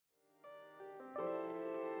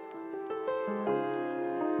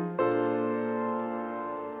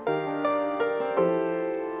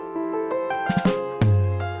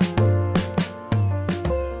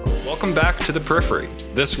Welcome back to The Periphery.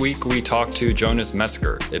 This week we talked to Jonas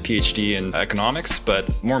Metzger, a PhD in economics,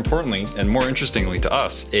 but more importantly and more interestingly to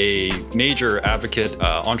us, a major advocate,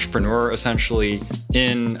 entrepreneur essentially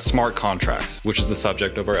in smart contracts, which is the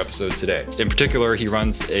subject of our episode today. In particular, he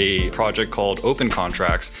runs a project called Open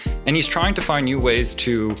Contracts, and he's trying to find new ways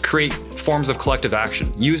to create forms of collective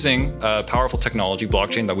action using powerful technology,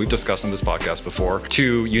 blockchain that we've discussed on this podcast before,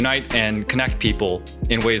 to unite and connect people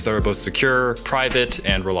in ways that are both secure, private,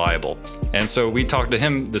 and reliable. And so we talked to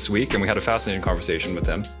him this week, and we had a fascinating conversation with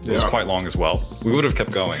him. It was quite long as well. We would have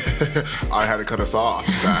kept going. I had to cut us off,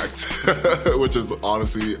 in fact, which is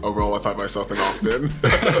honestly a role I find myself in often.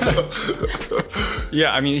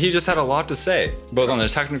 Yeah, I mean, he just had a lot to say, both on the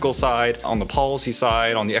technical side, on the policy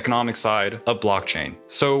side, on the economic side of blockchain.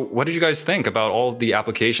 So what did you guys think about all of the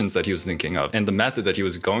applications that he was thinking of and the method that he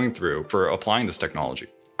was going through for applying this technology?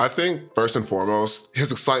 I think, first and foremost,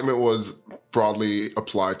 his excitement was broadly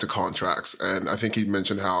applied to contracts. And I think he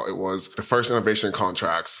mentioned how it was the first innovation in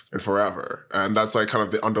contracts in forever. And that's like kind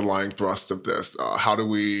of the underlying thrust of this. How do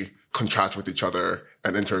we contract with each other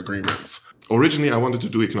and enter agreements? Originally, I wanted to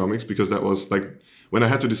do economics because that was like, when I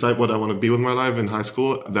had to decide what I want to be with my life in high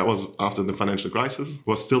school, that was after the financial crisis,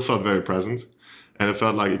 still felt very present. And it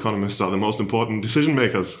felt like economists are the most important decision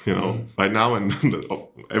makers, right now. And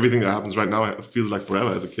everything that happens right now feels like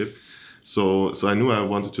forever as a kid. So I knew I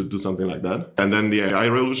wanted to do something like that. And then the AI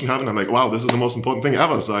revolution happened. I'm like, wow, this is the most important thing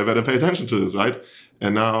ever. So I better pay attention to this, right?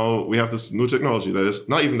 And now we have this new technology that is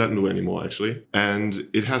not even that new anymore, actually. And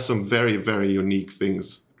it has some very, very unique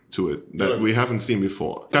things to it that we haven't seen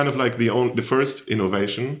before. Kind of like the first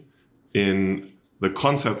innovation in the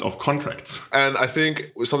concept of contracts. And I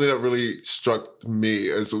think something that really struck me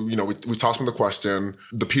is, we tossed him the question,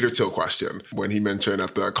 the Peter Thiel question, when he mentioned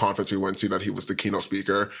at the conference we went to that he was the keynote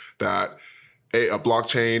speaker, that a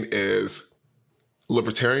blockchain is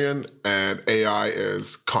libertarian and AI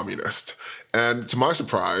is communist. And to my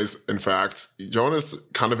surprise, in fact, Jonas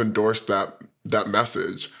kind of endorsed that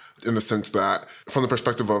message, in the sense that from the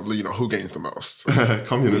perspective of, who gains the most?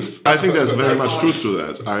 Communist. I think there's very much truth to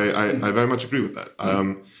that. I very much agree with that.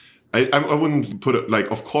 I wouldn't put it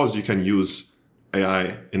like, of course you can use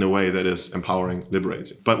AI in a way that is empowering,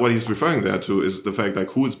 liberating. But what he's referring there to is the fact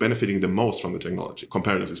like who is benefiting the most from the technology,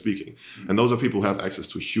 comparatively speaking. And those are people who have access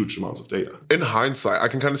to huge amounts of data. In hindsight, I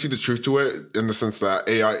can kind of see the truth to it in the sense that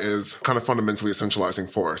AI is kind of fundamentally a centralizing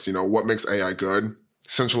force. What makes AI good?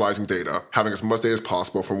 Centralizing data, having as much data as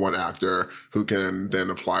possible from one actor who can then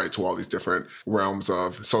apply it to all these different realms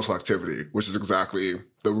of social activity, which is exactly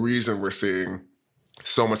the reason we're seeing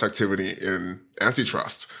so much activity in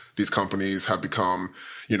antitrust. These companies have become,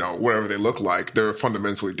 whatever they look like, they're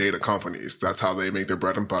fundamentally data companies. That's how they make their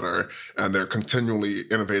bread and butter. And they're continually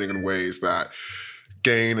innovating in ways that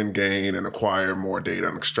gain and acquire more data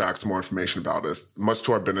and extract more information about us, much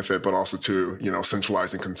to our benefit, but also to,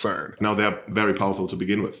 centralizing concern. Now they're very powerful to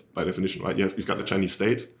begin with, by definition, right? You've got the Chinese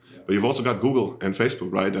state, but you've also got Google and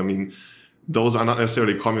Facebook, right? I mean, those are not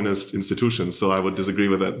necessarily communist institutions, so I would disagree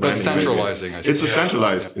with that. But centralizing, I suppose. It's a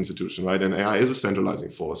centralized institution, right? And AI is a centralizing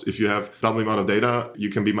force. If you have double the amount of data, you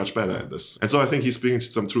can be much better at this. And so I think he's speaking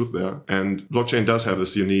to some truth there. And blockchain does have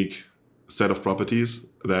this unique set of properties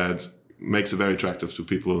that makes it very attractive to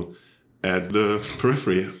people at the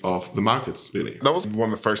periphery of the markets, really. That was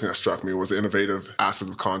one of the first things that struck me was the innovative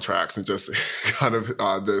aspect of contracts and just kind of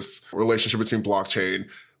this relationship between blockchain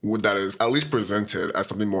that is at least presented as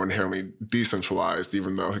something more inherently decentralized,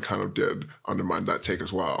 even though he kind of did undermine that take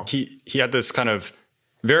as well. He had this kind of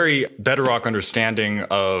very bedrock understanding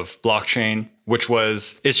of blockchain, which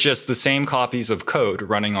was, it's just the same copies of code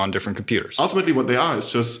running on different computers. Ultimately, what they are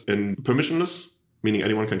is just a permissionless, meaning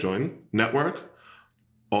anyone can join, network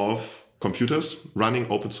of computers running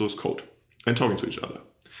open source code and talking to each other.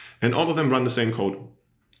 And all of them run the same code.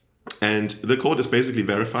 And the code is basically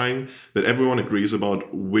verifying that everyone agrees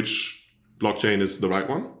about which blockchain is the right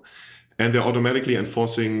one. And they're automatically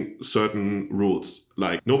enforcing certain rules.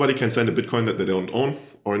 Like nobody can send a Bitcoin that they don't own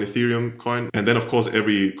or an Ethereum coin. And then, of course,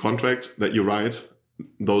 every contract that you write,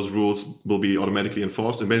 those rules will be automatically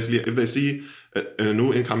enforced. And basically, if they see a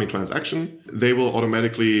new incoming transaction, they will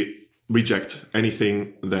automatically reject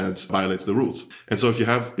anything that violates the rules. And so if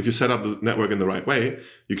you set up the network in the right way,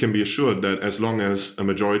 you can be assured that as long as a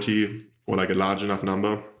majority or like a large enough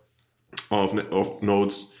number of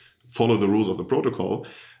nodes follow the rules of the protocol,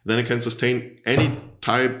 then it can sustain any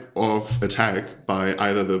type of attack by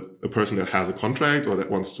either a person that has a contract or that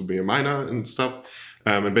wants to be a miner and stuff.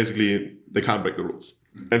 And basically, they can't break the rules.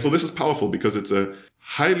 And so this is powerful because it's a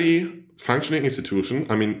highly functioning institution.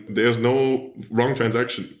 I mean, there's no wrong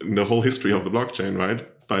transaction in the whole history of the blockchain, right?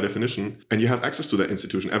 by definition, and you have access to that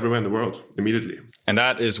institution everywhere in the world immediately. And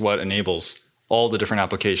that is what enables all the different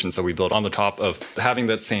applications that we build on the top of having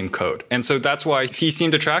that same code. And so that's why he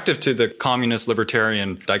seemed attractive to the communist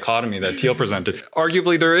libertarian dichotomy that Thiel presented.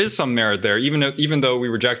 Arguably, there is some merit there, even though we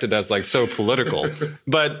reject it as like so political,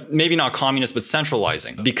 but maybe not communist, but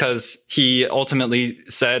centralizing, because he ultimately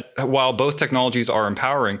said, while both technologies are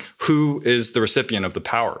empowering, who is the recipient of the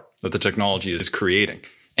power that the technology is creating?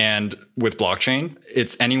 And with blockchain,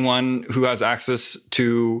 it's anyone who has access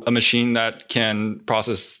to a machine that can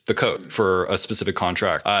process the code for a specific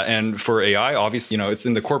contract. And for AI, obviously, it's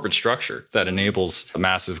in the corporate structure that enables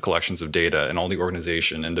massive collections of data and all the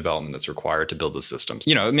organization and development that's required to build the systems.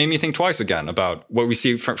 It made me think twice again about what we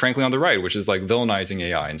see, frankly, on the right, which is like villainizing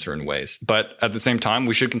AI in certain ways. But at the same time,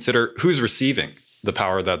 we should consider who's receiving the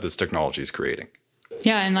power that this technology is creating.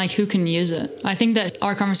 Yeah, and like who can use it. I think that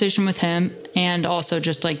our conversation with him and also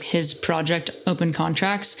just like his project Open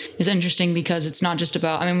Contracts is interesting because it's not just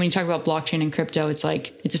about, when you talk about blockchain and crypto, it's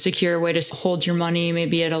like it's a secure way to hold your money.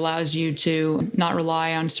 Maybe it allows you to not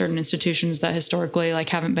rely on certain institutions that historically like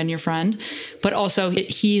haven't been your friend. But also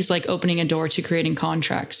he's like opening a door to creating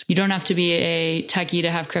contracts. You don't have to be a techie to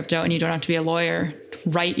have crypto, and you don't have to be a lawyer.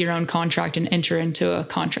 Write your own contract and enter into a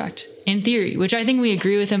contract in theory, which I think we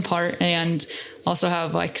agree with in part, and also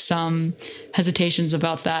have like some hesitations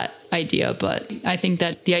about that idea. But I think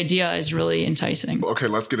that the idea is really enticing. Okay,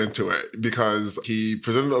 let's get into it, because he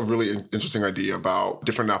presented a really interesting idea about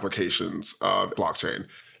different applications of blockchain.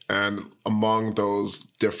 And among those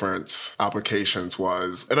different applications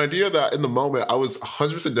was an idea that in the moment I was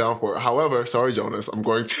 100% down for. However, sorry, Jonas, I'm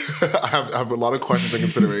going to I have a lot of questions and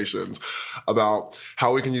considerations about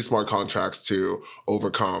how we can use smart contracts to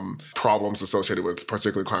overcome problems associated with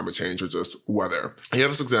particularly climate change or just weather. He has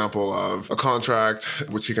this example of a contract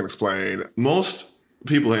which he can explain. Most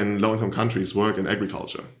people in low-income countries work in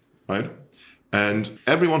agriculture, right? And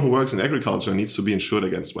everyone who works in agriculture needs to be insured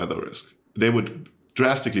against weather risk. They would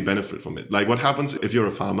drastically benefit from it. Like, what happens if you're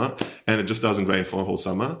a farmer and it just doesn't rain for a whole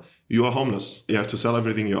summer? You are homeless. You have to sell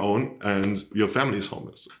everything you own, and your family is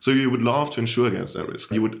homeless. So you would love to insure against that risk.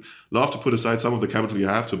 You would love to put aside some of the capital you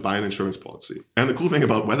have to buy an insurance policy. And the cool thing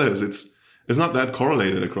about weather is it's not that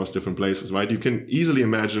correlated across different places, right? You can easily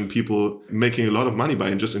imagine people making a lot of money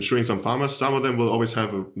by just insuring some farmers. Some of them will always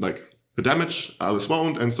have the damage, others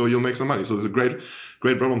won't, and so you'll make some money. So it's a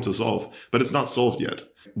great problem to solve, but it's not solved yet.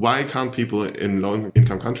 Why can't people in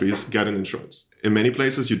low-income countries get an insurance? In many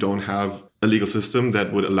places, you don't have a legal system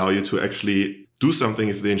that would allow you to actually do something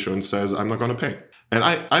if the insurance says, I'm not going to pay. And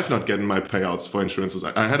I've not gotten my payouts for insurances.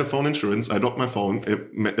 I had a phone insurance. I dropped my phone.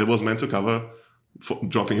 It was meant to cover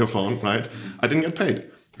dropping your phone, right? I didn't get paid.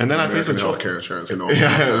 And then I faced a healthcare insurance,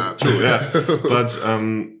 Yeah, true, yeah. But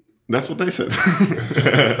that's what they said.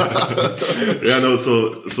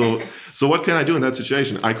 So what can I do in that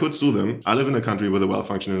situation? I could sue them. I live in a country with a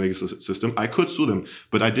well-functioning legal system. I could sue them,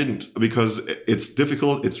 but I didn't, because it's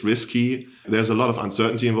difficult. It's risky. There's a lot of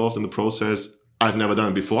uncertainty involved in the process. I've never done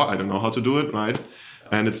it before. I don't know how to do it, right?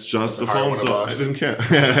 And it's just a phone, so I didn't care.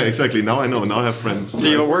 Yeah, exactly. Now I know. Now I have friends.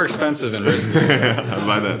 See, but we're expensive and risky. I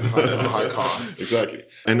buy that. It's a high cost. Exactly.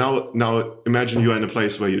 And now imagine you're in a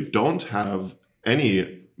place where you don't have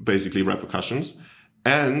any basically repercussions,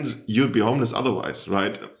 and you'd be homeless otherwise,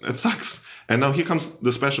 right? It sucks. And now here comes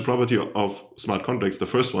the special property of smart contracts. The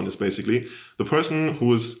first one is basically the person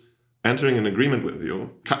who is entering an agreement with you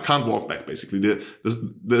can't walk back, basically.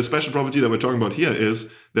 The special property that we're talking about here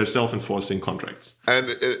is they're self-enforcing contracts. And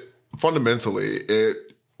fundamentally, it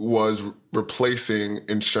was replacing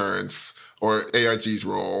insurance or AIG's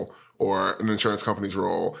role or an insurance company's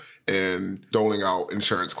role in doling out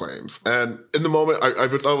insurance claims. And in the moment, I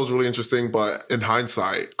thought it was really interesting, but in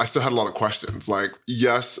hindsight, I still had a lot of questions. Like,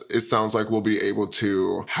 yes, it sounds like we'll be able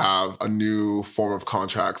to have a new form of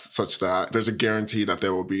contracts such that there's a guarantee that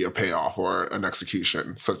there will be a payoff or an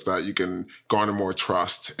execution such that you can garner more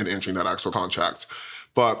trust in entering that actual contract.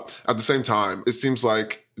 But at the same time, it seems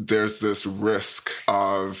like there's this risk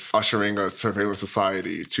of ushering a surveillance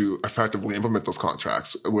society to effectively implement those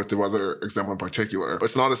contracts, with the weather example in particular.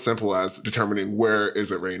 It's not as simple as determining where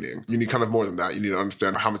is it raining. You need kind of more than that. You need to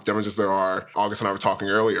understand how much damages there are. August and I were talking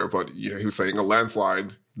earlier, but he was saying a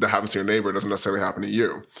landslide that happens to your neighbor doesn't necessarily happen to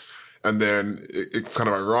you. And then it's kind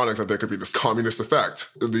of ironic that there could be this communist effect,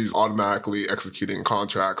 these automatically executing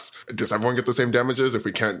contracts. Does everyone get the same damages if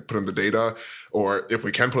we can't put in the data? Or if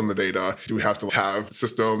we can put in the data, do we have to have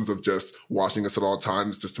systems of just watching us at all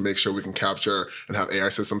times just to make sure we can capture and have AI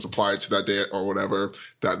systems applied to that data or whatever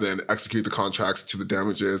that then execute the contracts to the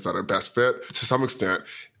damages that are best fit? To some extent,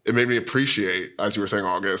 it made me appreciate, as you were saying,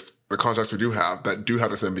 August, the contracts we do have that do have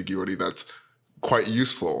this ambiguity that's quite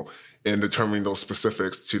useful in determining those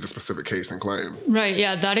specifics to the specific case and claim. Right.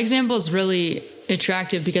 Yeah. That example is really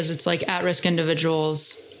attractive because it's like at-risk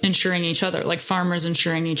individuals insuring each other, like farmers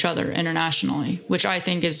insuring each other internationally, which I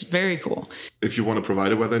think is very cool. If you want to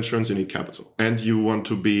provide a weather insurance, you need capital. And you want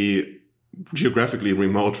to be geographically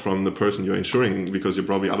remote from the person you're insuring, because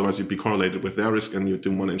otherwise you'd be correlated with their risk and you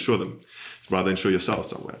didn't want to insure them. Rather insure yourself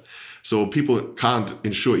somewhere. So people can't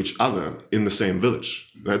insure each other in the same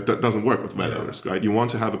village. That doesn't work with weather risk, right? You want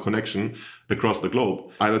to have a connection across the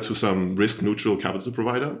globe, either to some risk neutral capital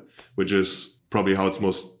provider, which is probably how it's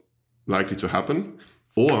most likely to happen.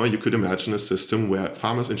 Or you could imagine a system where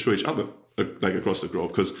farmers insure each other, like across the globe,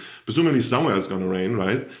 because presumably somewhere it's going to rain,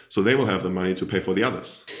 right? So they will have the money to pay for the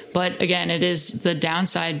others. But again, it is the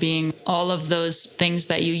downside being all of those things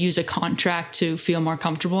that you use a contract to feel more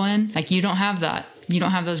comfortable in. Like you don't have that. You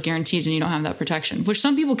don't have those guarantees and you don't have that protection, which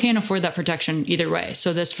some people can't afford that protection either way.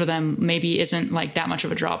 So this for them maybe isn't like that much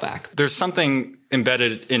of a drawback. There's something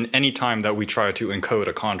embedded in any time that we try to encode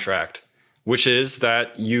a contract, which is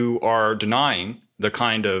that you are denying the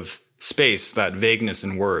kind of space that vagueness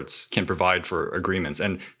in words can provide for agreements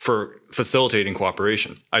and for facilitating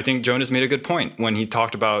cooperation. I think Jonas made a good point when he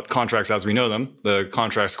talked about contracts as we know them, the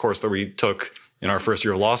contracts course that we took in our first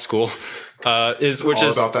year of law school, is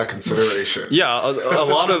about that consideration. Yeah, a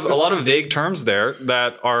lot of vague terms there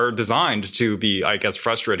that are designed to be, I guess,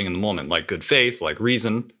 frustrating in the moment, like good faith, like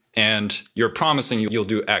reason, and you're promising you'll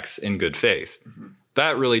do X in good faith. Mm-hmm.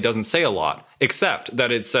 That really doesn't say a lot, except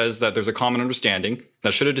that it says that there's a common understanding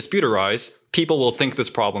that should a dispute arise, people will think this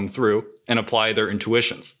problem through and apply their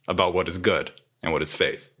intuitions about what is good and what is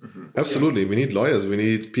faith. Mm-hmm. Absolutely. We need lawyers. We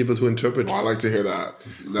need people to interpret. I like to hear that.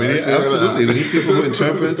 We need people who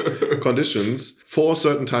interpret conditions for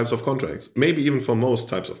certain types of contracts, maybe even for most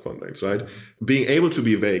types of contracts, right? Being able to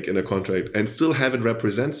be vague in a contract and still have it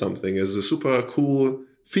represent something is a super cool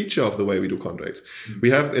feature of the way we do contracts. We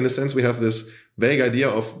have this vague idea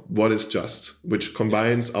of what is just, which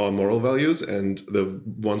combines our moral values and the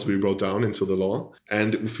ones we wrote down into the law.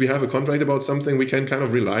 And if we have a contract about something, we can kind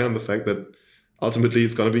of rely on the fact that ultimately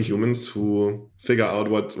it's going to be humans who figure out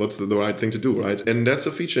what's the right thing to do, right? And that's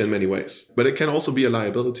a feature in many ways. But it can also be a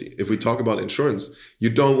liability. If we talk about insurance, you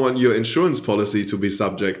don't want your insurance policy to be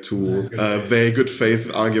subject to very good faith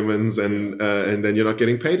arguments and then you're not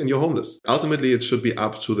getting paid and you're homeless. Ultimately, it should be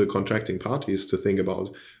up to the contracting parties to think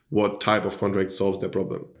about what type of contract solves their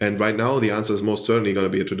problem. And right now, the answer is most certainly going to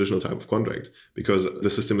be a traditional type of contract because the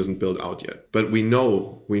system isn't built out yet. But we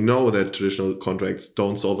know that traditional contracts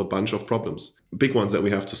don't solve a bunch of problems, big ones that we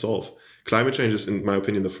have to solve. Climate change is, in my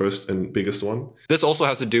opinion, the first and biggest one. This also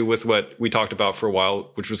has to do with what we talked about for a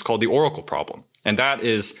while, which was called the Oracle problem. And that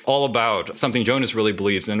is all about something Jonas really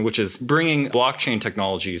believes in, which is bringing blockchain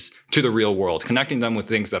technologies to the real world, connecting them with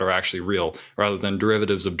things that are actually real rather than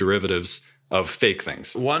derivatives of fake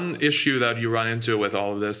things. One issue that you run into with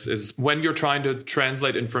all of this is when you're trying to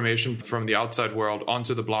translate information from the outside world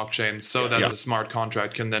onto the blockchain so that the smart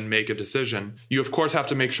contract can then make a decision, you of course have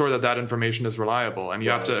to make sure that that information is reliable and you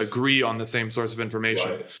have to agree on the same source of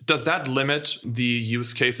information. Right. Does that limit the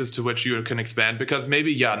use cases to which you can expand? Because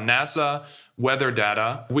maybe, NASA weather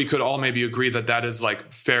data, we could all maybe agree that that is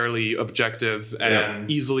like fairly objective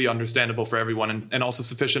and easily understandable for everyone and also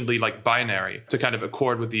sufficiently like binary to kind of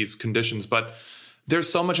accord with these conditions. But there's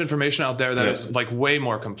so much information out there that is like way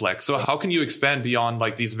more complex. So how can you expand beyond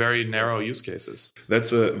like these very narrow use cases?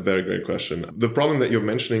 That's a very great question. The problem that you're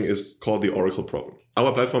mentioning is called the Oracle problem.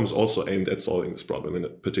 Our platform is also aimed at solving this problem in a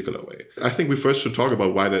particular way. I think we first should talk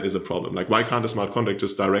about why that is a problem. Like, why can't a smart contract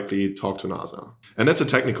just directly talk to NASA? And that's a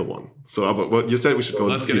technical one. So what you said we should go.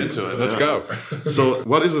 Let's get into it. Let's go. So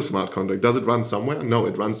what is a smart contract? Does it run somewhere? No,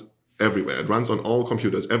 it runs everywhere. It runs on all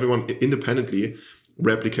computers. Everyone independently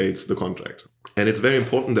replicates the contract. And it's very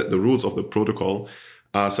important that the rules of the protocol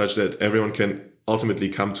are such that everyone can ultimately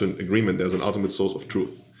come to an agreement. There's an ultimate source of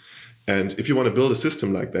truth. And if you want to build a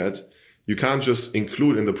system like that, you can't just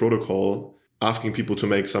include in the protocol asking people to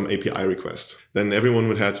make some API request. Then everyone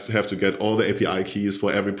would have to get all the API keys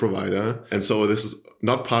for every provider. And so this is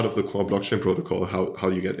not part of the core blockchain protocol, how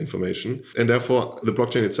you get information. And therefore, the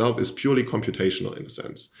blockchain itself is purely computational in a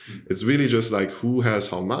sense. It's really just like who has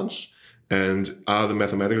how much and are the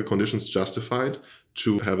mathematical conditions justified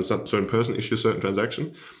to have a certain person issue a certain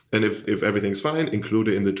transaction. And if everything's fine, include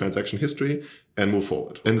it in the transaction history and move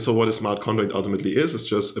forward. And so what a smart contract ultimately is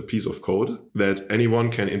just a piece of code that anyone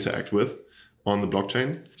can interact with on the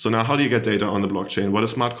blockchain. So now how do you get data on the blockchain? What a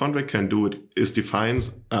smart contract can do is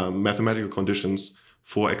defines mathematical conditions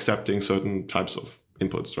for accepting certain types of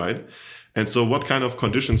inputs, right? And so what kind of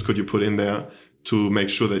conditions could you put in there to make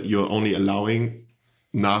sure that you're only allowing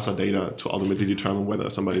NASA data to ultimately determine whether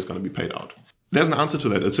somebody's going to be paid out. There's an answer to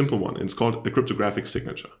that, a simple one. It's called a cryptographic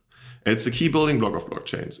signature. It's a key building block of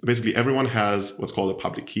blockchains. Basically, everyone has what's called a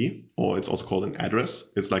public key, or it's also called an address.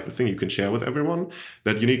 It's like the thing you can share with everyone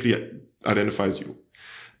that uniquely identifies you.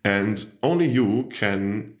 And only you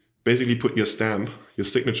can basically put your stamp, your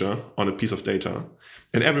signature on a piece of data.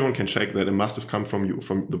 And everyone can check that it must have come from you,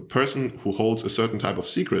 from the person who holds a certain type of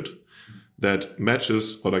secret that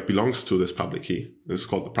matches or like belongs to this public key. This is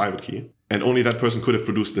called the private key. And only that person could have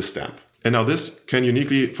produced this stamp. And now this can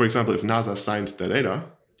uniquely, for example, if NASA signed the data,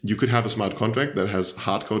 you could have a smart contract that has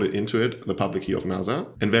hard-coded into it the public key of NASA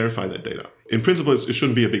and verify that data. In principle, it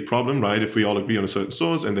shouldn't be a big problem, right? If we all agree on a certain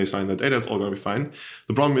source and they sign that data, it's all going to be fine.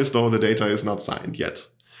 The problem is, though, the data is not signed yet,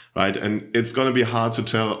 right? And it's going to be hard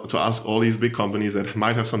to ask all these big companies that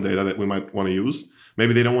might have some data that we might want to use.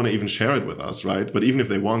 Maybe they don't want to even share it with us, right? But even if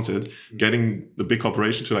they wanted, getting the big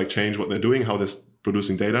corporation to like change what they're doing, how they're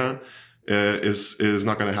producing data, is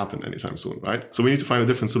not going to happen anytime soon, right? So we need to find a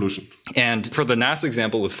different solution. And for the NASA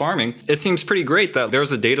example with farming, it seems pretty great that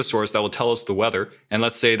there's a data source that will tell us the weather. And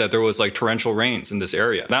let's say that there was like torrential rains in this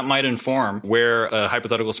area. That might inform where a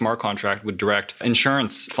hypothetical smart contract would direct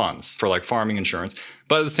insurance funds for like farming insurance.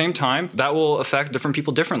 But at the same time, that will affect different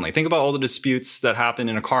people differently. Think about all the disputes that happen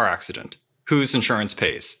in a car accident. Whose insurance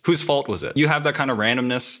pays? Whose fault was it? You have that kind of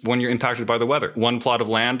randomness when you're impacted by the weather. One plot of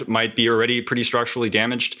land might be already pretty structurally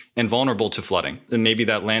damaged and vulnerable to flooding. And maybe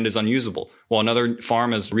that land is unusable. While another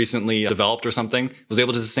farm has recently developed or something, was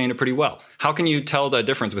able to sustain it pretty well. How can you tell that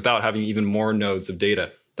difference without having even more nodes of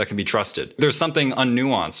data that can be trusted? There's something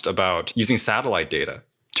unnuanced about using satellite data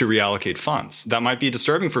to reallocate funds. That might be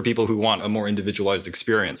disturbing for people who want a more individualized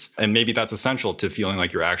experience. And maybe that's essential to feeling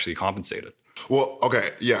like you're actually compensated. Well, okay,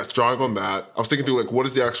 yes, drawing on that, I was thinking through, like, what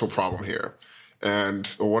is the actual problem here? And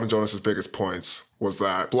one of Jonas's biggest points was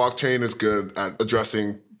that blockchain is good at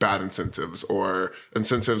addressing bad incentives or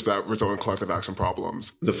incentives that result in collective action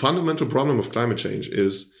problems. The fundamental problem of climate change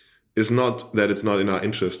is not that it's not in our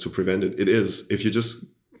interest to prevent it. It is. If you just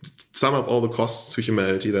sum up all the costs to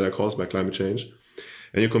humanity that are caused by climate change,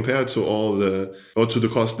 and you compare it to to the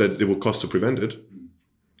cost that it would cost to prevent it,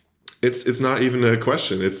 it's not even a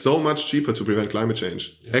question. It's so much cheaper to prevent climate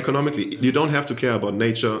change. Yeah. Economically, you don't have to care about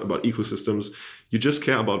nature, about ecosystems. You just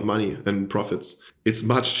care about money and profits. It's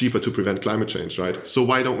much cheaper to prevent climate change, right? So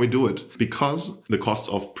why don't we do it? Because the costs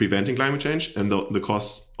of preventing climate change and the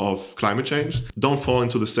costs of climate change don't fall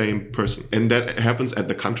into the same person. And that happens at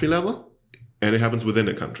the country level. And it happens within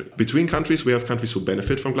a country. Between countries, we have countries who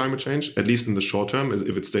benefit from climate change, at least in the short term,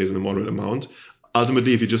 if it stays in a moderate amount.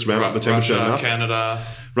 Ultimately, if you just ramp up the temperature Russia, enough, Canada,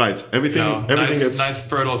 right? Everything gets nice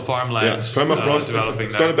fertile farmland. Yeah, permafrost. Developing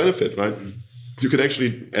it's going to benefit, right? You can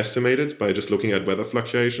actually estimate it by just looking at weather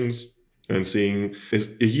fluctuations and seeing,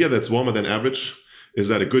 is a year that's warmer than average, is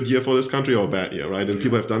that a good year for this country or a bad year, right? And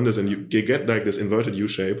people have done this, and you get like this inverted U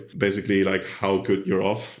shape, basically like how good you're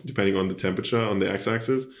off depending on the temperature on the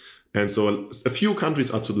x-axis. And so a few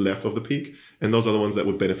countries are to the left of the peak, and those are the ones that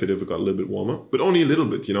would benefit if it got a little bit warmer, but only a little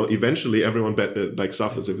bit. Eventually everyone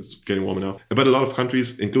suffers if it's getting warm enough. But a lot of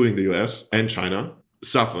countries, including the US and China,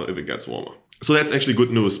 suffer if it gets warmer. So that's actually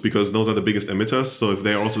good news, because those are the biggest emitters. So if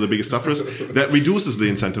they're also the biggest sufferers, that reduces the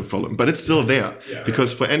incentive problem. But it's still there,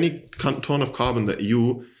 because for any ton of carbon that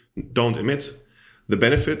you don't emit, the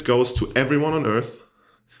benefit goes to everyone on Earth,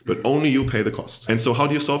 but only you pay the cost. And so how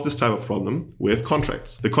do you solve this type of problem? With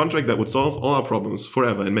contracts. The contract that would solve all our problems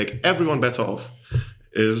forever and make everyone better off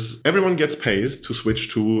is everyone gets paid to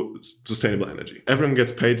switch to sustainable energy. Everyone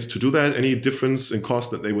gets paid to do that. Any difference in cost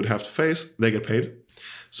that they would have to face, they get paid.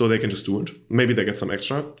 So they can just do it. Maybe they get some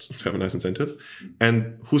extra to have a nice incentive.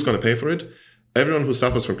 And who's going to pay for it? Everyone who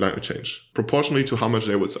suffers from climate change, proportionally to how much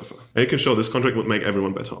they would suffer. And you can show this contract would make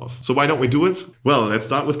everyone better off. So why don't we do it? Well, let's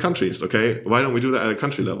start with countries, okay? Why don't we do that at a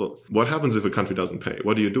country level? What happens if a country doesn't pay?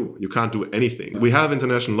 What do? You can't do anything. We have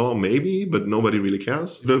international law, maybe, but nobody really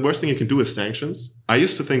cares. The worst thing you can do is sanctions. I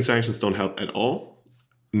used to think sanctions don't help at all.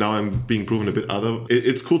 Now I'm being proven a bit other.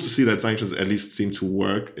 It's cool to see that sanctions at least seem to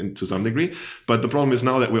work to some degree. But the problem is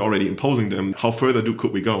now that we're already imposing them, how further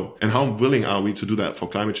could we go? And how willing are we to do that for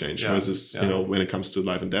climate change versus, when it comes to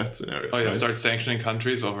life and death scenarios? Right? Start sanctioning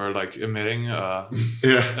countries over like emitting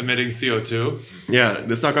CO2. Yeah,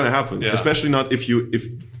 that's not going to happen. Yeah. Especially not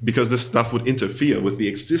because this stuff would interfere with the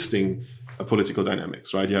existing political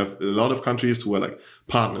dynamics, right? You have a lot of countries who are like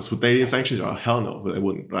partners. Would they sanction each other? Hell no, they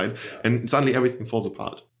wouldn't, right? And suddenly everything falls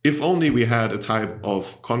apart. If only we had a type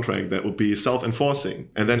of contract that would be self-enforcing,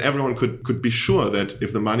 and then everyone could be sure that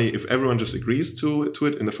if everyone just agrees to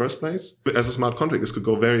it in the first place, but as a smart contract, this could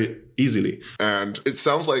go very easily. And it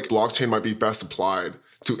sounds like blockchain might be best applied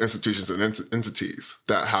to institutions and entities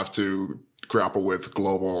that have to grapple with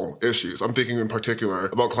global issues. I'm thinking in particular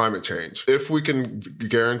about climate change. If we can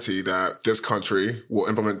guarantee that this country will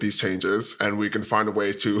implement these changes and we can find a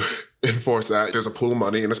way to enforce that, there's a pool of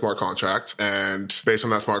money in a smart contract, and based on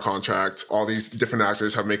that smart contract, all these different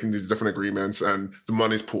actors have making these different agreements and the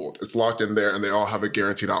money's pooled. It's locked in there and they all have a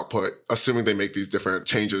guaranteed output, assuming they make these different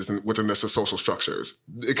changes within their social structures.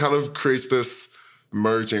 It kind of creates this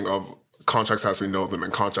merging of contracts as we know them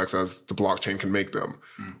and contracts as the blockchain can make them,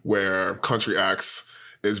 where country X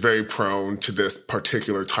is very prone to this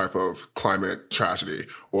particular type of climate tragedy,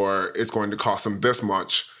 or it's going to cost them this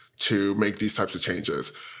much to make these types of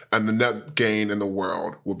changes. And the net gain in the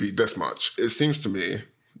world will be this much. It seems to me,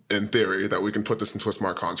 in theory, that we can put this into a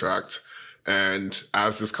smart contract. And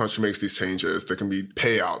as this country makes these changes, there can be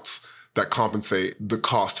payouts that compensate the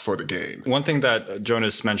cost for the gain. One thing that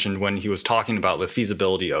Jonas mentioned when he was talking about the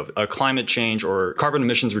feasibility of a climate change or carbon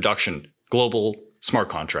emissions reduction global smart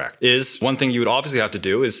contract is one thing you would obviously have to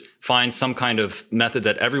do is find some kind of method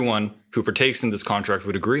that everyone who partakes in this contract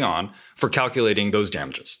would agree on for calculating those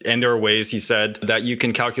damages. And there are ways, he said, that you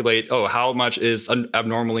can calculate, how much is an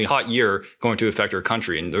abnormally hot year going to affect your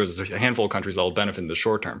country? And there's a handful of countries that will benefit in the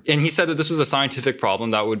short term. And he said that this was a scientific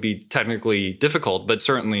problem that would be technically difficult, but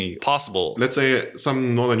certainly possible. Let's say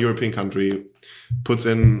some Northern European country puts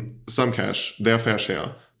in some cash, their fair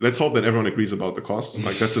share. Let's hope that everyone agrees about the costs.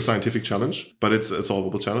 Like, that's a scientific challenge, but it's a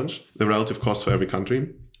solvable challenge. The relative cost for every country,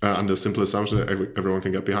 under a simple assumption that everyone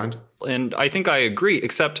can get behind. And I think I agree,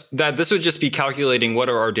 except that this would just be calculating what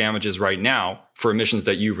are our damages right now for emissions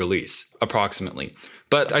that you release, approximately.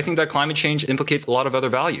 But I think that climate change implicates a lot of other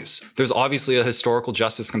values. There's obviously a historical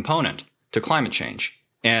justice component to climate change.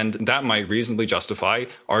 And that might reasonably justify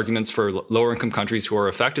arguments for lower income countries who are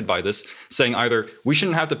affected by this, saying either we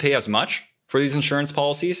shouldn't have to pay as much for these insurance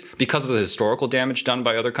policies because of the historical damage done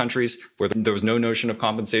by other countries where there was no notion of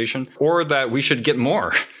compensation, or that we should get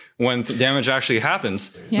more when the damage actually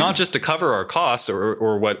happens, not just to cover our costs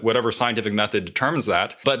or whatever scientific method determines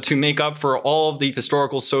that, but to make up for all of the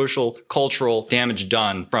historical, social, cultural damage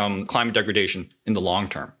done from climate degradation in the long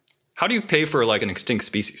term. How do you pay for like an extinct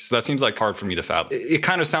species? That seems like hard for me to fathom. It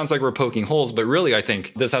kind of sounds like we're poking holes, but really I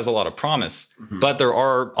think this has a lot of promise. But there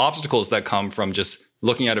are obstacles that come from just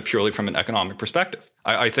looking at it purely from an economic perspective.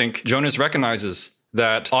 I think Jonas recognizes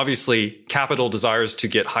that obviously capital desires to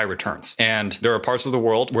get high returns. And there are parts of the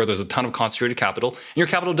world where there's a ton of concentrated capital, and your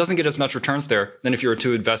capital doesn't get as much returns there than if you were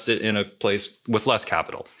to invest it in a place with less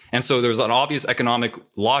capital. And so there's an obvious economic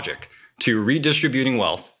logic to redistributing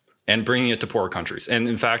wealth and bringing it to poorer countries. And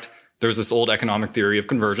in fact, there's this old economic theory of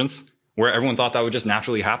convergence where everyone thought that would just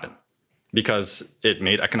naturally happen because it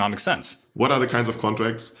made economic sense. What are the kinds of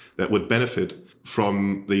contracts that would benefit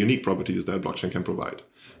from the unique properties that blockchain can provide?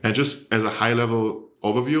 And just as a high-level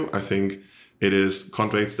overview, I think it is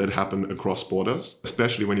contracts that happen across borders,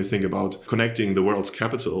 especially when you think about connecting the world's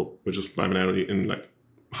capital, which is primarily in like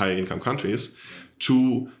high-income countries,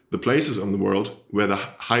 to the places in the world where the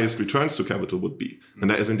highest returns to capital would be. And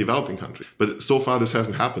that is in developing countries. But so far, this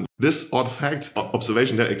hasn't happened. This odd fact,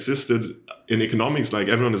 observation that existed in economics, like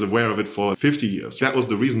everyone is aware of it for 50 years. That was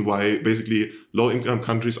the reason why basically low-income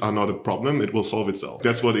countries are not a problem. It will solve itself.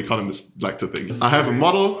 That's what economists like to think. I have a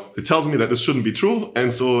model that tells me that this shouldn't be true,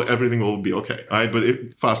 and so everything will be okay, right? But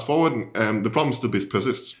if fast forward, the problem still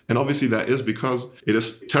persists. And obviously that is because it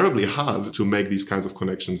is terribly hard to make these kinds of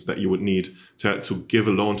connections that you would need to give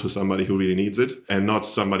a loan to somebody who really needs it and not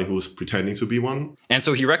somebody who's pretending to be one. And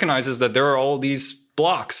so he recognizes that there are all these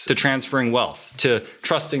blocks to transferring wealth, to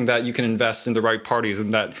trusting that you can invest in the right parties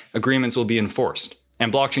and that agreements will be enforced.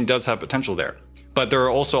 And blockchain does have potential there. But there are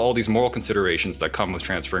also all these moral considerations that come with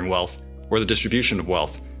transferring wealth, or the distribution of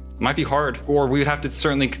wealth. It might be hard, or we would have to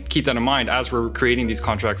certainly keep that in mind as we're creating these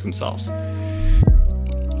contracts themselves.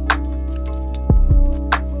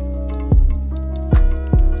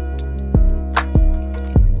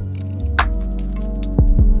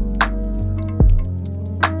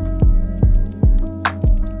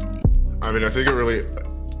 I mean, I think it really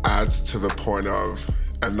adds to the point of,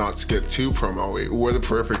 and not to get too promo-y, where the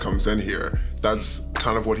periphery comes in here. That's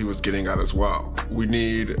kind of what he was getting at as well. We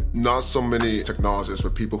need not so many technologists,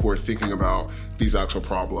 but people who are thinking about these actual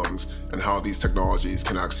problems and how these technologies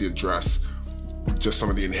can actually address just some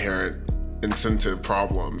of the inherent incentive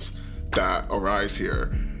problems that arise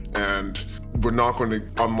here. And we're not going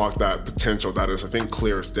to unlock that potential that is, I think,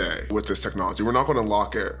 clear as day with this technology. We're not going to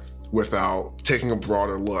unlock it without taking a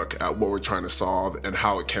broader look at what we're trying to solve and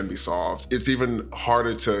how it can be solved. It's even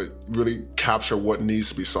harder to really capture what needs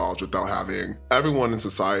to be solved without having everyone in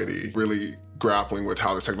society really grappling with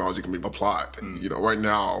how this technology can be applied. You know, right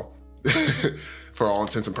now, for all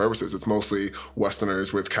intents and purposes, it's mostly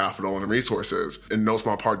Westerners with capital and resources, in no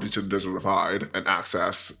small part due to the digital divide and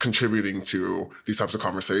access, contributing to these types of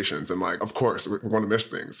conversations. And like, of course, we're going to miss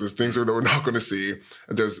things. There's things that we're not going to see.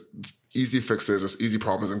 And there's easy fixes, there's easy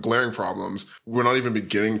problems and glaring problems we're not even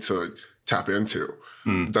beginning to tap into.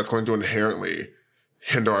 That's going to inherently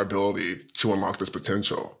hinder our ability to unlock this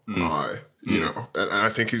potential. You know, and I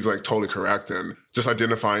think he's like totally correct in just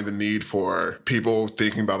identifying the need for people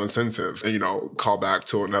thinking about incentives. And, you know, call back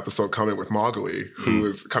to an episode coming with Magali, who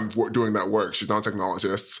is kind of doing that work. She's not a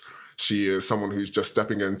technologist. She is someone who's just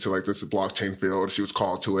stepping into like this blockchain field. She was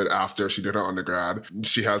called to it after she did her undergrad.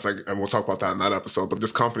 She has like, and we'll talk about that in that episode, but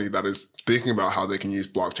this company that is thinking about how they can use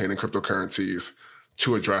blockchain and cryptocurrencies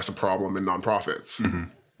to address a problem in nonprofits.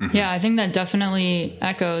 Yeah, I think that definitely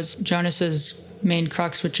echoes Jonas's main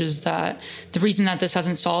crux, which is that the reason that this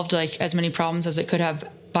hasn't solved like as many problems as it could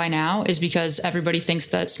have by now is because everybody thinks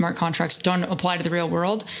that smart contracts don't apply to the real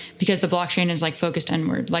world because the blockchain is like focused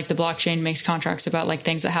inward. Like the blockchain makes contracts about like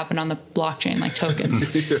things that happen on the blockchain, like tokens.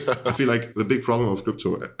 I feel like the big problem of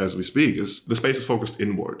crypto as we speak is the space is focused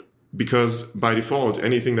inward. Because by default,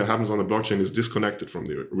 anything that happens on the blockchain is disconnected from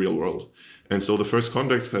the real world. And so the first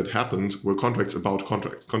contracts that happened were contracts about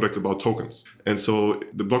tokens. And so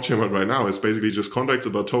the blockchain world right now is basically just contracts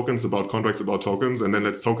about tokens, about contracts about tokens. And then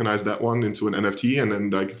let's tokenize that one into an NFT and then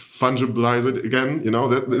like fungibilize it again. You know,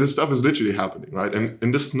 this stuff is literally happening, right?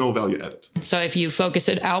 And this is no value added. So if you focus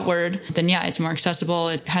it outward, then yeah, it's more accessible.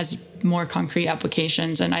 It has more concrete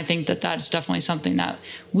applications. And I think that that's definitely something that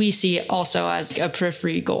we see also as a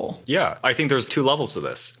periphery goal. Yeah, I think there's two levels to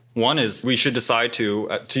this. One is we should decide to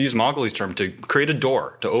use Magali's term, to create a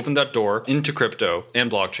door, to open that door into crypto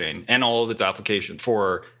and blockchain and all of its applications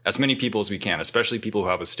for as many people as we can, especially people who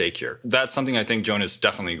have a stake here. That's something I think Jonas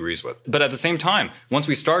definitely agrees with. But at the same time, once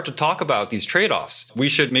we start to talk about these trade-offs, we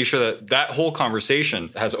should make sure that that whole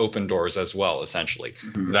conversation has open doors as well, essentially.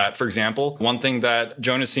 That, for example, one thing that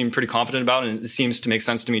Jonas seemed pretty confident about, and it seems to make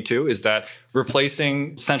sense to me too, is that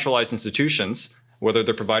replacing centralized institutions, whether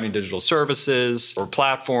they're providing digital services or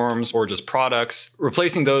platforms or just products,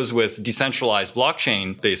 replacing those with decentralized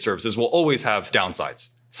blockchain-based services will always have downsides.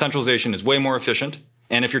 Centralization is way more efficient.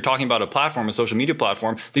 And if you're talking about a platform, a social media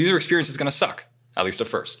platform, the user experience is going to suck, at least at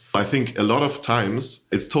first. I think a lot of times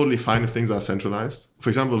it's totally fine if things are centralized.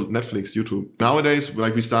 For example, Netflix, YouTube. Nowadays,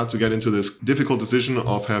 like we start to get into this difficult decision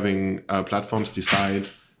of having platforms decide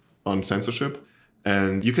on censorship.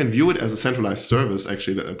 And you can view it as a centralized service,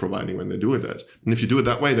 actually, that they're providing when they do that. And if you do it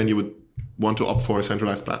that way, then you would want to opt for a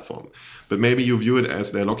centralized platform. But maybe you view it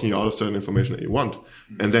as they're locking you out of certain information that you want.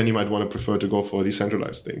 And then you might want to prefer to go for a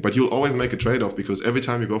decentralized thing. But you'll always make a trade-off because every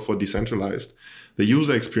time you go for decentralized, the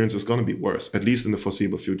user experience is going to be worse, at least in the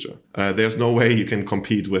foreseeable future. There's no way you can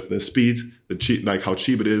compete with the speed, the cheap, like how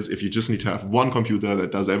cheap it is if you just need to have one computer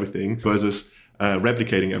that does everything versus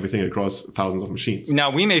replicating everything across thousands of machines.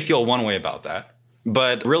 Now, we may feel one way about that.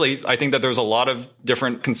 But really, I think that there's a lot of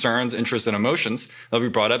different concerns, interests, and emotions that will be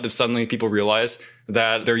brought up if suddenly people realize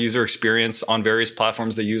that their user experience on various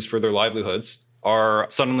platforms they use for their livelihoods are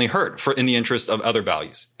suddenly hurt in the interest of other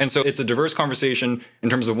values. And so it's a diverse conversation in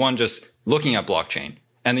terms of one, just looking at blockchain.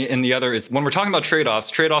 And the other is when we're talking about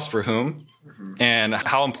trade-offs for whom? And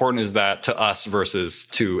how important is that to us versus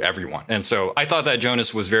to everyone? And so I thought that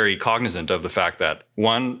Jonas was very cognizant of the fact that,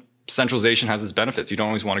 one, centralization has its benefits. You don't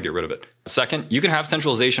always want to get rid of it. Second, you can have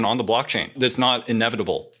centralization on the blockchain. It's not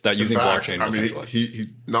inevitable that using blockchain will centralize. He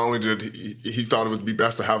not only did he thought it would be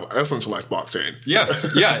best to have a centralized blockchain. Yeah.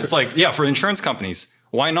 It's like, for insurance companies,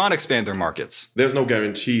 why not expand their markets? There's no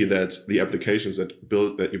guarantee that the applications that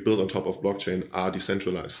you build on top of blockchain are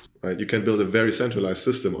decentralized. Right? You can build a very centralized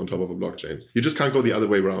system on top of a blockchain. You just can't go the other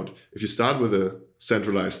way around. If you start with a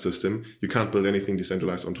centralized system, you can't build anything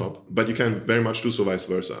decentralized on top. But you can very much do so vice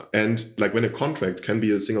versa. And like when a contract can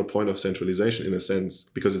be a single point of centralization in a sense,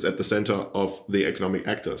 because it's at the center of the economic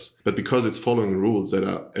actors. But because it's following rules that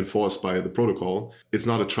are enforced by the protocol, it's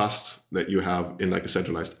not a trust that you have in like a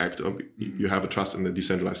centralized actor. You have a trust in the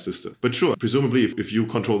decentralized system. But sure, presumably if you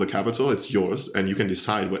control the capital, it's yours and you can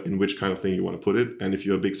decide in which kind of thing you want to put it. And if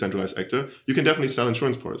you're a big centralized actor, you can definitely sell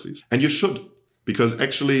insurance policies. And you should. Because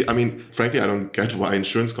actually, I mean, frankly, I don't get why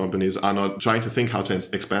insurance companies are not trying to think how to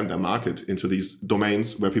expand their market into these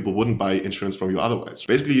domains where people wouldn't buy insurance from you otherwise.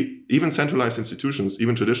 Basically, even centralized institutions,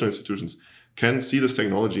 even traditional institutions, can see this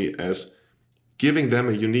technology as giving them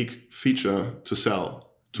a unique feature to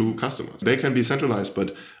sell to customers. They can be centralized,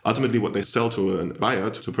 but ultimately what they sell to a buyer,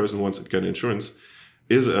 to a person who wants to get insurance,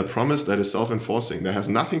 is a promise that is self-enforcing, that has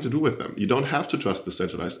nothing to do with them. You don't have to trust the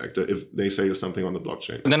centralized actor if they say something on the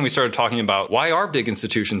blockchain. And then we started talking about why are big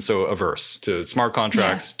institutions so averse to smart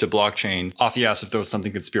contracts, to blockchain? Afi asked if there was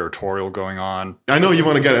something conspiratorial going on. I know you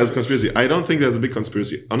want to get it as a conspiracy. I don't think there's a big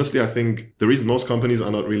conspiracy. Honestly, I think the reason most companies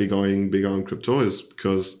are not really going big on crypto is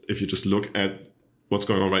because if you just look at what's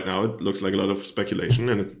going on right now, it looks like a lot of speculation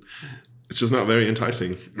and it's just not very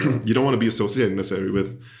enticing. You don't want to be associated necessarily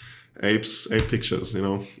with ape pictures, and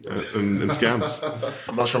scams.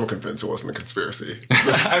 I'm not sure I'm convinced it wasn't a conspiracy.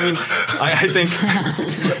 I mean,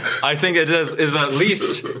 I think it is at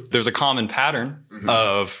least there's a common pattern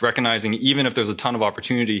of recognizing even if there's a ton of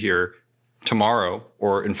opportunity here tomorrow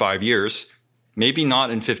or in 5 years, maybe not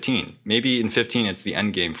in 15. Maybe in 15, it's the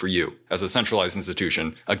end game for you as a centralized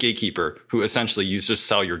institution, a gatekeeper who essentially you just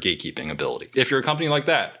sell your gatekeeping ability. If you're a company like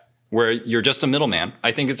that, where you're just a middleman,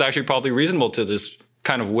 I think it's actually probably reasonable to just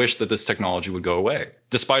kind of wish that this technology would go away,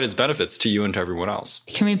 despite its benefits to you and to everyone else.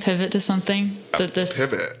 Can we pivot to something that this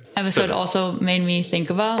episode also made me think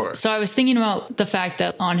about? So I was thinking about the fact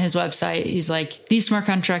that on his website, he's like, these smart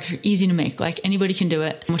contracts are easy to make. Like anybody can do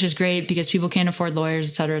it, which is great because people can't afford lawyers,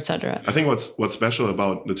 et cetera, et cetera. I think what's special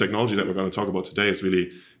about the technology that we're going to talk about today is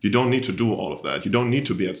really, you don't need to do all of that. You don't need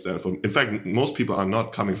to be at Stanford. In fact, most people are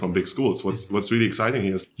not coming from big schools. What's really exciting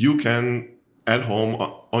here is you can, at home,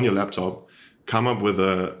 on your laptop, come up with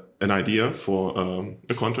an idea for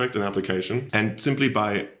a contract, an application, and simply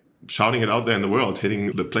by shouting it out there in the world,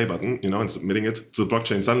 hitting the play button, and submitting it to the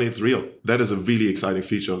blockchain, suddenly it's real. That is a really exciting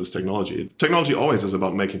feature of this technology. Technology always is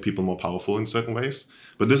about making people more powerful in certain ways,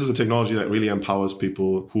 but this is a technology that really empowers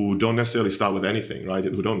people who don't necessarily start with anything, right?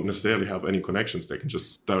 Who don't necessarily have any connections. They can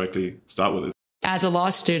just directly start with it. As a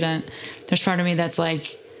law student, there's part of me that's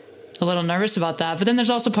like, a little nervous about that. But then there's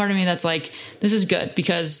also part of me that's like, this is good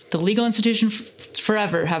because the legal institutions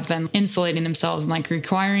forever have been insulating themselves and like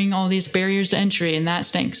requiring all these barriers to entry, and that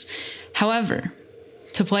stinks. However,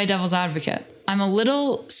 to play devil's advocate, I'm a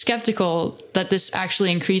little skeptical that this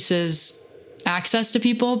actually increases access to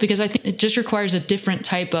people because I think it just requires a different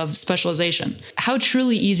type of specialization. How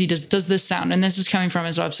truly easy does this sound? And this is coming from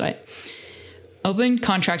his website. Open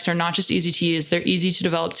contracts are not just easy to use, they're easy to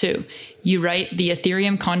develop too. You write the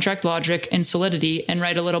Ethereum contract logic in Solidity and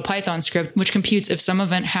write a little Python script which computes if some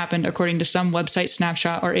event happened according to some website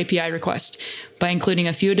snapshot or API request. By including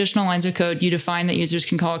a few additional lines of code, you define that users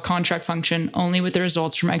can call a contract function only with the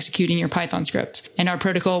results from executing your Python script. And our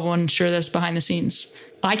protocol will ensure this behind the scenes.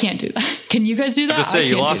 I can't do that. Can you guys do that? Just say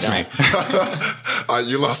you lost me.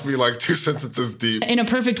 You lost me like 2 sentences deep. In a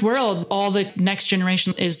perfect world, all the next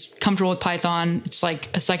generation is comfortable with Python. It's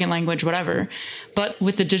like a second language, whatever. But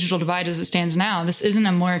with the digital divide as it stands now, this isn't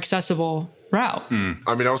a more accessible route. I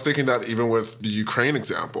mean, I was thinking that even with the Ukraine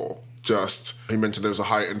example, he mentioned there's a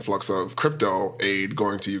high influx of crypto aid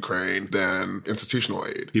going to Ukraine than institutional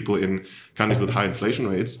aid. People in countries with high inflation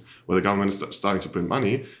rates, where the government is starting to print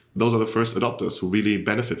money, those are the first adopters who really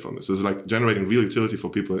benefit from this. It's like generating real utility for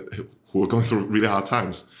people who are going through really hard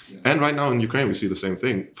times. Yeah. And right now in Ukraine, we see the same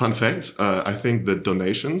thing. Fun fact, I think the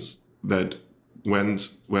donations that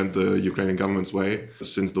went the Ukrainian government's way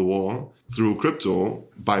since the war through crypto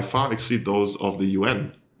by far exceed those of the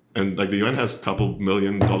UN. And like the UN has a couple $1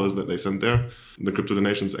 million that they sent there. The crypto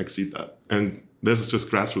donations exceed that. And this is just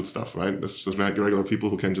grassroots stuff, right? This is just regular people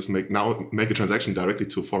who can just make a transaction directly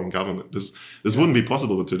to a foreign government. This wouldn't be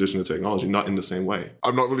possible with traditional technology, not in the same way.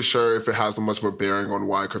 I'm not really sure if it has much of a bearing on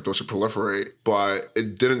why crypto should proliferate, but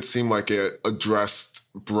it didn't seem like it addressed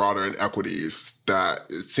broader inequities that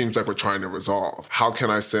it seems like we're trying to resolve. How can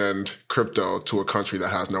I send crypto to a country that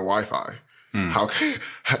has no Wi-Fi? How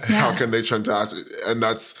can they transact? And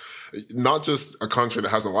that's not just a country that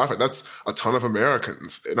has no Wi-Fi. That's a ton of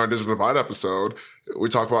Americans. In our Digital Divide episode, we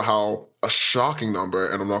talk about how a shocking number,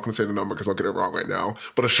 and I'm not going to say the number because I'll get it wrong right now,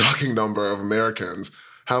 but a shocking number of Americans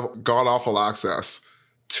have god-awful access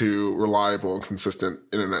to reliable and consistent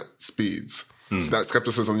internet speeds. That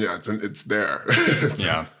skepticism, it's there.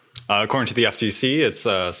 Yeah. According to the FCC,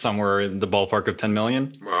 it's somewhere in the ballpark of 10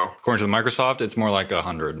 million. Wow. According to the Microsoft, it's more like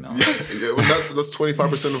 100 million. That's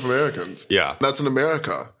 25% of Americans. Yeah. That's in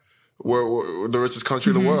America. We're the richest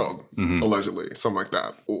country in the world, allegedly, something like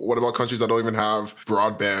that. What about countries that don't even have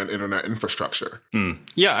broadband internet infrastructure?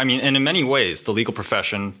 Yeah, I mean, and in many ways, the legal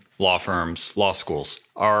profession, law firms, law schools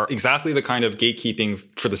are exactly the kind of gatekeeping,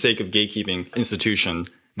 for the sake of gatekeeping, institution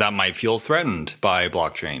that might feel threatened by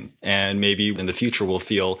blockchain. And maybe in the future will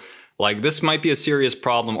feel Like, this might be a serious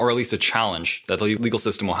problem, or at least a challenge that the legal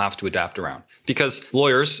system will have to adapt around. Because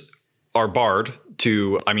lawyers are barred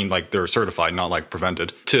to, they're certified, not like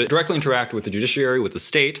prevented, to directly interact with the judiciary, with the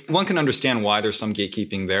state. One can understand why there's some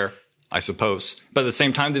gatekeeping there, I suppose. But at the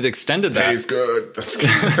same time, they've extended that. Pays good. That's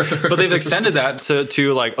good. But they've extended that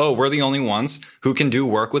to like, oh, we're the only ones who can do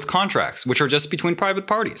work with contracts, which are just between private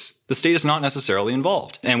parties. The state is not necessarily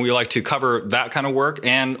involved. And we like to cover that kind of work,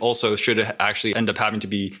 and also should it actually end up having to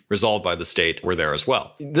be resolved by the state, we're there as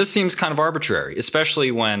well. This seems kind of arbitrary,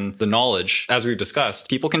 especially when the knowledge, as we've discussed,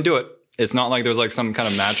 people can do it. It's not like there's like some kind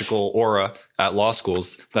of magical aura at law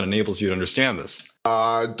schools that enables you to understand this.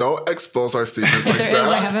 Don't expose our secrets like there that. is,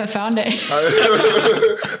 I haven't found it.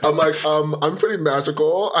 I'm like, I'm pretty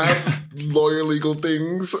magical. I have lawyer legal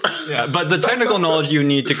things. Yeah, but the technical knowledge you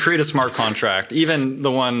need to create a smart contract, even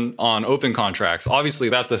the one on open contracts, obviously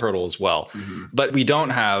that's a hurdle as well. Mm-hmm. But we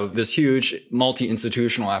don't have this huge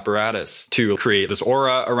multi-institutional apparatus to create this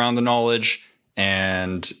aura around the knowledge,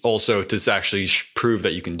 and also to actually prove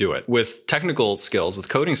that you can do it. With technical skills, with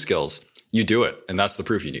coding skills, you do it, and that's the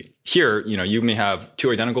proof you need. Here, you may have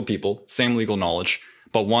two identical people, same legal knowledge,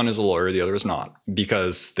 but one is a lawyer, the other is not,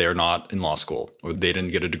 because they're not in law school, or they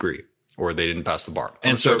didn't get a degree, or they didn't pass the bar.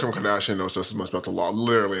 And so Kim Kardashian knows just as much about the law,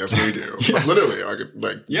 literally, as we do. Yeah. Literally,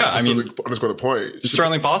 to underscore the point. It's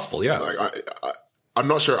certainly possible, yeah. I'm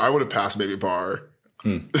not sure I would have passed maybe bar.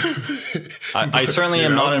 I certainly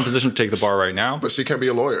am not in a position to take the bar right now. But she can't be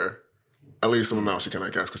a lawyer. At least, well, now she can, I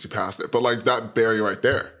guess, because she passed it. But like that barrier right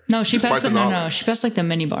there. No, she passed she passed like the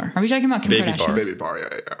mini bar. Are we talking about Kim Kardashian? Baby bar, yeah.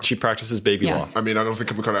 She practices baby law. I mean, I don't think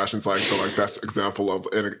Kim Kardashian's like the best example of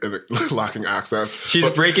lacking access. She's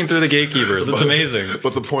breaking through the gatekeepers. It's amazing.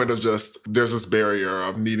 But the point of there's this barrier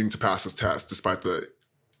of needing to pass this test despite the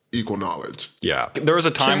equal knowledge. Yeah. There was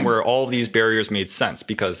a time where all these barriers made sense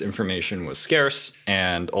because information was scarce,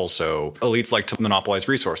 and also elites like to monopolize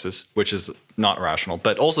resources, which is not rational,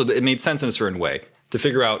 but also it made sense in a certain way to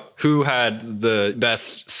figure out who had the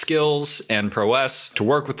best skills and prowess to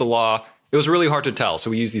work with the law. It was really hard to tell, so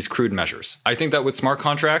we use these crude measures. I think that with smart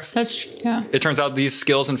contracts, it turns out these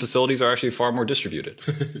skills and facilities are actually far more distributed.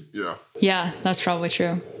 Yeah, that's probably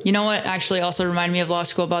true. You know what actually also reminded me of law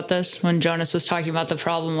school about this? When Jonas was talking about the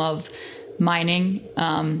problem of mining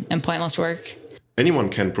and pointless work. Anyone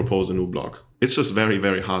can propose a new block. It's just very,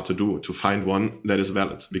 very hard to find one that is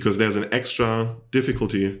valid, because there's an extra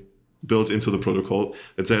difficulty built into the protocol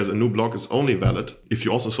that says a new block is only valid if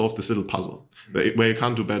you also solve this little puzzle, where you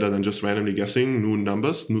can't do better than just randomly guessing new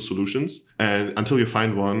numbers, new solutions, and until you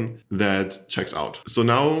find one that checks out. So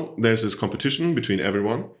now there's this competition between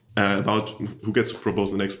everyone about who gets to propose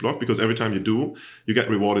the next block, because every time you do, you get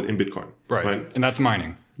rewarded in Bitcoin. Right? And that's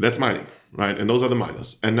mining. That's mining, right? And those are the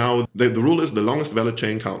miners. And now the rule is the longest valid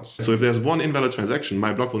chain counts. So if there's one invalid transaction,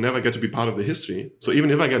 my block will never get to be part of the history. So even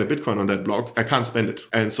if I get a Bitcoin on that block, I can't spend it.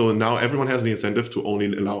 And so now everyone has the incentive to only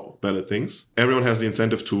allow valid things. Everyone has the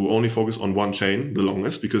incentive to only focus on one chain, the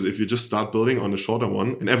longest, because if you just start building on the shorter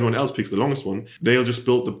one and everyone else picks the longest one, they'll just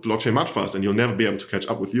build the blockchain much faster and you'll never be able to catch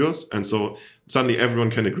up with yours. And so suddenly everyone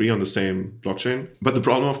can agree on the same blockchain. But the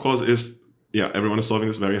problem, of course, is everyone is solving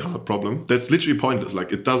this very hard problem. That's literally pointless.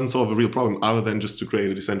 Like, it doesn't solve a real problem other than just to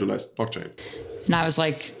create a decentralized blockchain. And I was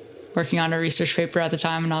like working on a research paper at the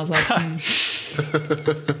time, and I was like,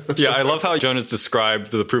 Yeah, I love how Jonas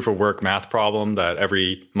described the proof of work math problem that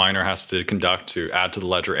every miner has to conduct to add to the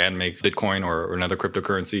ledger and make Bitcoin or another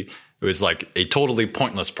cryptocurrency. It was like a totally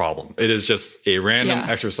pointless problem. It is just a random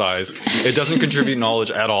exercise. It doesn't contribute knowledge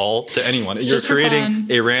at all to anyone. You're creating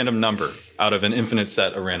a random number out of an infinite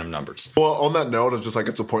set of random numbers. Well, on that note of just like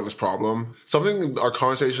it's a pointless problem, something our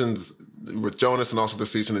conversations with Jonas and also the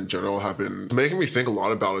season in general have been making me think a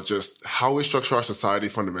lot about is just how we structure our society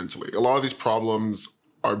fundamentally. A lot of these problems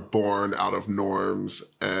are born out of norms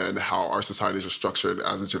and how our societies are structured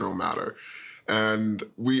as a general matter. And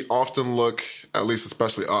we often look, at least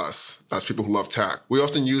especially us, as people who love tech, we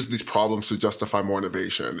often use these problems to justify more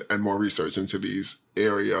innovation and more research into these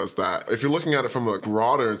areas that, if you're looking at it from a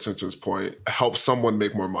broader incentives point, help someone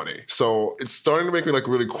make more money. So it's starting to make me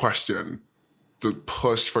really question the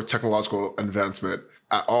push for technological advancement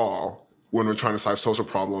at all when we're trying to solve social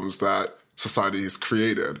problems that society has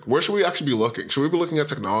created. Where should we actually be looking? Should we be looking at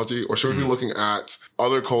technology, or should we be looking at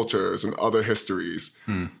other cultures and other histories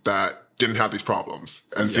that didn't have these problems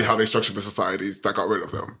and see how they structured the societies that got rid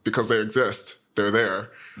of them? Because they exist. They're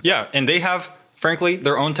there. Yeah, and they have, frankly,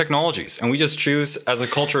 their own technologies. And we just choose as a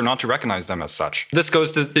culture not to recognize them as such. This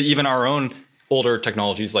goes to even our own older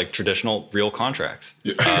technologies like traditional real contracts.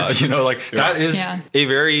 That is a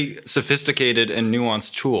very sophisticated and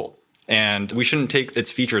nuanced tool. And we shouldn't take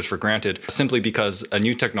its features for granted simply because a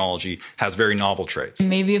new technology has very novel traits.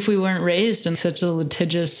 Maybe if we weren't raised in such a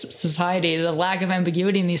litigious society, the lack of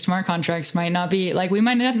ambiguity in these smart contracts might not be like, we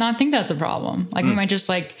might not think that's a problem. Like we might just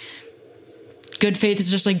like, good faith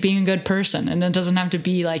is just like being a good person, and it doesn't have to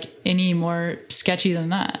be like any more sketchy than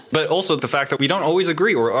that. But also the fact that we don't always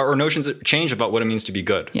agree, or our notions change about what it means to be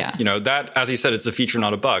good. Yeah. That, as he said, it's a feature,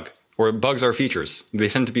 not a bug. Or bugs are features. They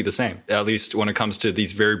tend to be the same, at least when it comes to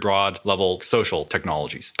these very broad level social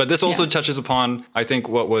technologies. But this also touches upon, I think,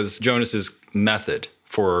 what was Jonas's method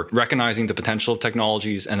for recognizing the potential of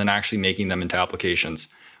technologies and then actually making them into applications,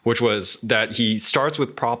 which was that he starts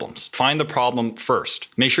with problems. Find the problem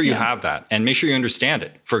first. Make sure you have that and make sure you understand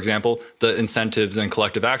it. For example, the incentives and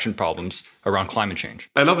collective action problems around climate change.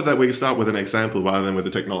 I love it that we start with an example rather than with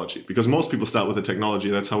the technology, because most people start with the technology.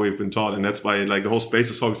 That's how we've been taught. And that's why like the whole space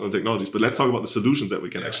is focused on technologies. But let's talk about the solutions that we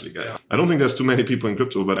can actually get. I don't think there's too many people in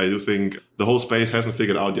crypto, but I do think the whole space hasn't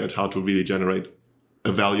figured out yet how to really generate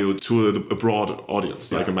a value to a broad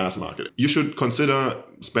audience, like a mass market. You should consider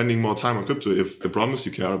spending more time on crypto if the problems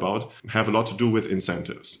you care about have a lot to do with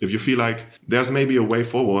incentives. If you feel like there's maybe a way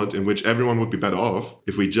forward in which everyone would be better off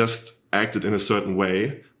if we just acted in a certain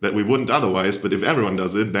way that we wouldn't otherwise, but if everyone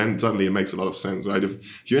does it, then suddenly it makes a lot of sense, right? If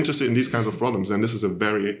you're interested in these kinds of problems, then this is a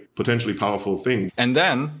very potentially powerful thing. And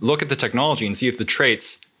then look at the technology and see if the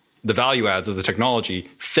traits, the value adds of the technology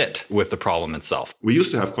fit with the problem itself. We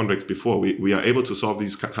used to have contracts before. We are able to solve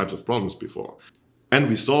these types of problems before. And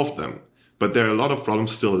we solved them. But there are a lot of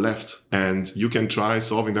problems still left. And you can try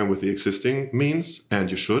solving them with the existing means,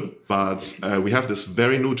 and you should. But we have this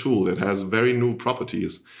very new tool that has very new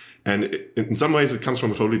properties. And in some ways, it comes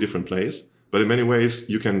from a totally different place. But in many ways,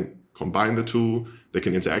 you can combine the two. They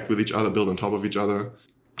can interact with each other, build on top of each other.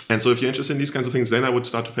 And so if you're interested in these kinds of things, then I would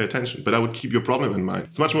start to pay attention. But I would keep your problem in mind.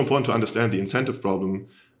 It's much more important to understand the incentive problem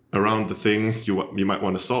around the thing you might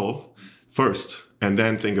want to solve first, and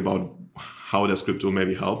then think about how does crypto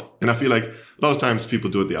maybe help. And I feel like a lot of times people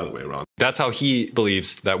do it the other way around. That's how he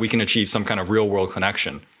believes that we can achieve some kind of real world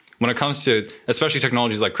connection. When it comes to especially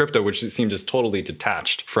technologies like crypto, which seem just totally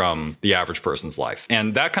detached from the average person's life.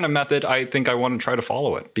 And that kind of method, I think I want to try to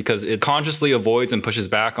follow it because it consciously avoids and pushes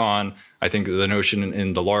back on, I think, the notion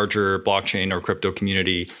in the larger blockchain or crypto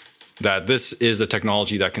community that this is a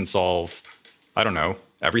technology that can solve, I don't know,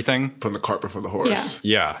 everything. Putting the cart before the horse.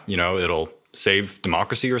 Yeah, it'll save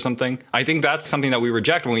democracy or something. I think that's something that we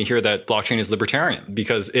reject when we hear that blockchain is libertarian,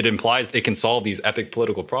 because it implies it can solve these epic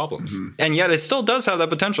political problems. Mm-hmm. And yet it still does have that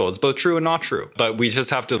potential. It's both true and not true. But we just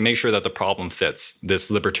have to make sure that the problem fits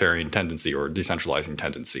this libertarian tendency or decentralizing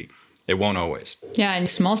tendency. It won't always. Yeah, and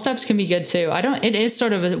small steps can be good too. It is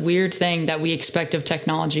sort of a weird thing that we expect of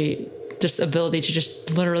technology, this ability to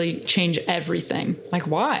just literally change everything. Like,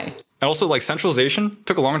 why? And also, like, centralization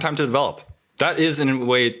took a long time to develop. That is in a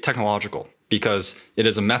way technological, because it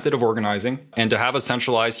is a method of organizing, and to have a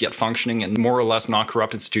centralized yet functioning and more or less not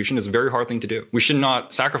corrupt institution is a very hard thing to do. We should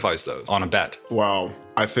not sacrifice those on a bet. Wow.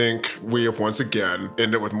 I think we have once again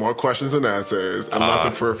ended with more questions than answers. I'm not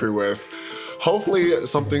the periphery with hopefully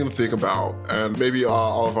something to think about, and maybe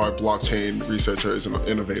all of our blockchain researchers and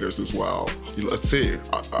innovators as well. Let's see.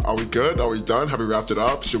 Are we good? Are we done? Have we wrapped it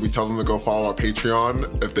up? Should we tell them to go follow our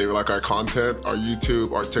Patreon if they like our content, our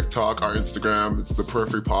YouTube, our TikTok, our Instagram? It's the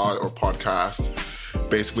Periphery Pod or podcast,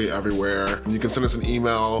 basically everywhere. You can send us an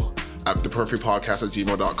email at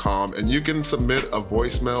theperipherypodcast@gmail.com, and you can submit a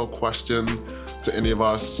voicemail question to any of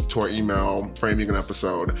us to our email, framing an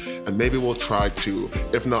episode, and maybe we'll try to,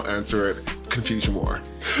 if not answer it, confuse you more.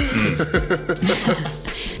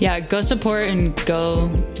 Yeah, go support and go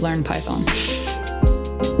learn Python.